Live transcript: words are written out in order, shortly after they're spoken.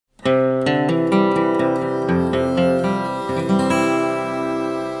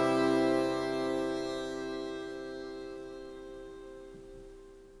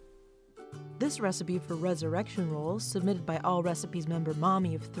This recipe for resurrection rolls, submitted by Allrecipes member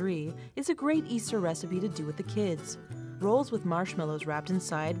Mommy of 3, is a great Easter recipe to do with the kids. Rolls with marshmallows wrapped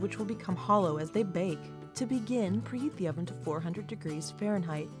inside, which will become hollow as they bake. To begin, preheat the oven to 400 degrees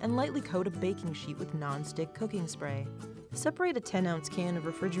Fahrenheit and lightly coat a baking sheet with non-stick cooking spray. Separate a 10-ounce can of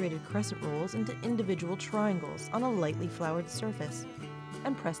refrigerated crescent rolls into individual triangles on a lightly floured surface,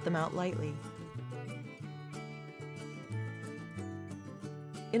 and press them out lightly.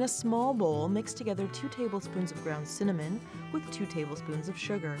 In a small bowl, mix together 2 tablespoons of ground cinnamon with 2 tablespoons of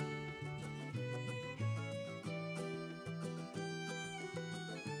sugar.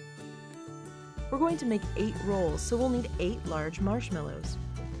 We're going to make 8 rolls, so we'll need 8 large marshmallows.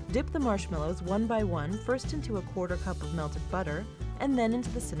 Dip the marshmallows one by one, first into a 1/4 cup of melted butter, and then into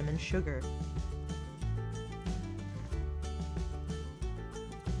the cinnamon sugar.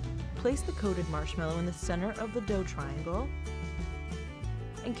 Place the coated marshmallow in the center of the dough triangle,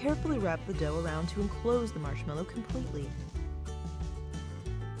 and carefully wrap the dough around to enclose the marshmallow completely.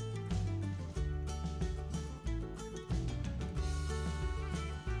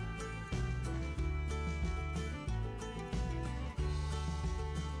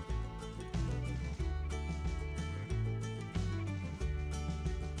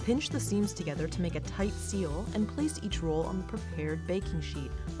 Pinch the seams together to make a tight seal and place each roll on the prepared baking sheet,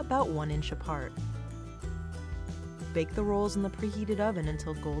 about 1 inch apart. Bake the rolls in the preheated oven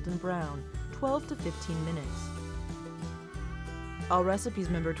until golden brown, 12 to 15 minutes. Allrecipes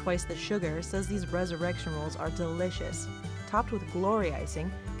member Twice the Sugar says these resurrection rolls are delicious, topped with glory icing,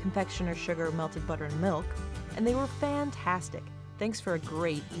 confectioner sugar, melted butter, and milk, and they were fantastic. Thanks for a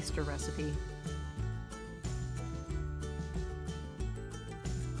great Easter recipe.